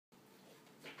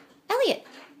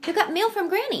You got mail from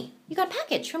Granny. You got a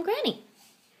package from Granny.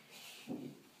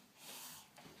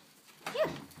 Yeah.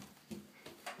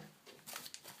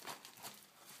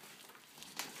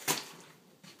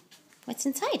 What's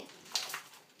inside?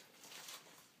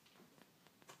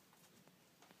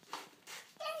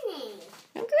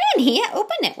 From Granny. Yeah,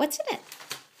 open it. What's in it?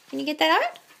 Can you get that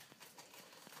out?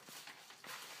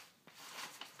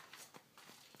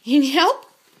 You need help?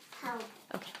 Help.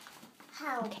 Okay.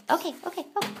 Help. Okay.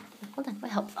 Hold on.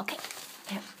 We'll help. Okay.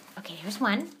 There. Okay, here's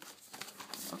one.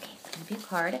 Okay, it's gonna be a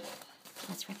card.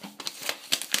 Let's rip it.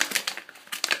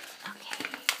 Okay.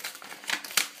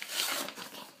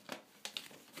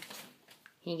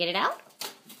 Can you get it out?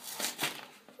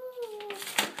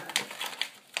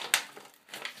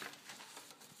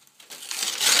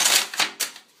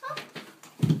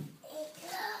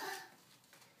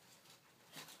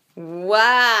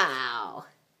 Wow.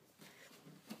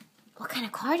 What kind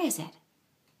of card is it?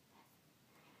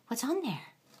 What's on there?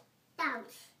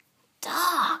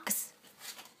 Dogs.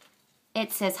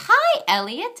 It says, "Hi,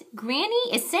 Elliot. Granny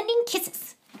is sending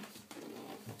kisses.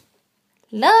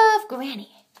 Love, Granny."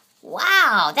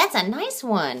 Wow, that's a nice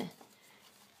one.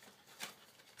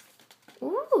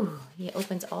 Ooh, it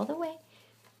opens all the way.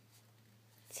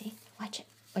 See, watch it.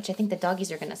 Watch, I think the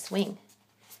doggies are going to swing.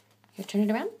 Here, turn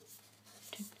it around.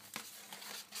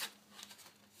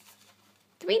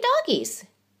 3 doggies.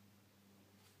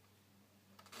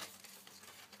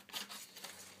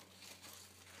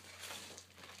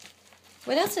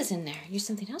 What else is in there? Here's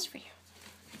something else for you.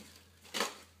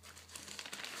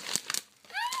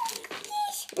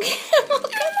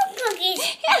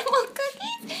 Animal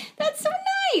cookies? That's so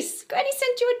nice. Granny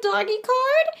sent you a doggy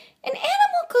card and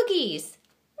animal cookies.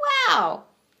 Wow.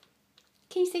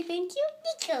 Can you say thank you?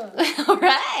 Thank you. All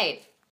right.